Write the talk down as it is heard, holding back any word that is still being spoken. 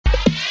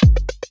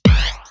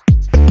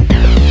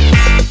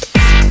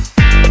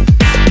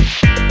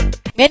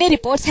Many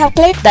reports have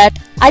claimed that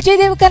Ajay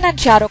Devgn and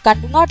Shah Rukh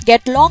do not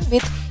get along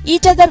with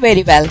each other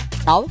very well.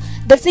 Now,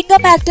 the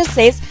Singham actor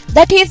says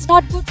that he is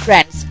not good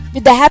friends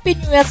with the Happy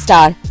New Year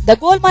star. The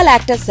Golmaal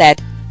actor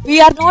said, "We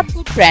are not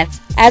good friends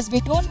as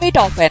we don't meet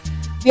often.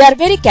 We are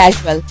very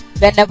casual.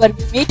 Whenever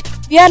we meet,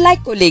 we are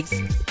like colleagues.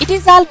 It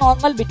is all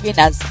normal between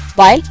us."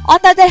 While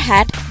on the other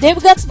hand,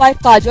 Devgn's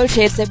wife Kajol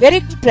shares a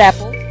very good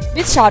rapport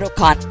with Shah Rukh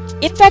Khan.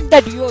 In fact, the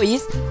duo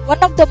is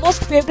one of the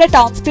most favorite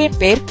on-screen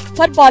pair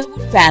for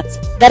Bollywood fans.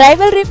 The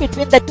rivalry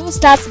between the two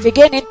stars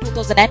began in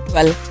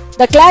 2012.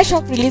 The clash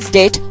of release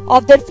date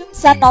of their film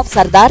Son of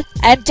Sardaar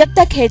and Jab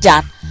Tak Hai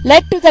Jaan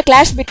led to the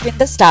clash between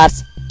the stars.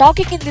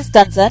 Talking in this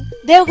concern,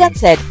 Devgn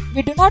said,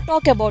 "We do not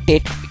talk about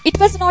it. It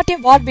was not a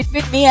war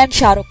between me and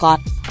Shah Rukh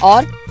Khan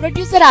or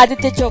producer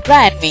Aditya Chopra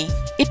and me.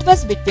 It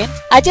was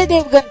between Ajay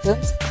Devgn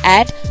Films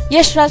and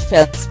Yash Raj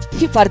Films."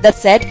 He further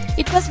said,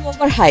 "It was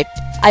overhyped.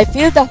 I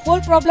feel the whole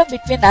problem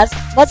between us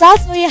was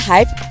also a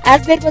hype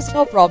as there was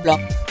no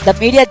problem. The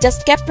media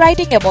just kept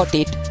writing about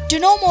it." To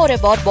know more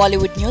about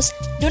Bollywood news,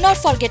 do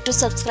not forget to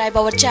subscribe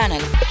our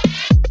channel.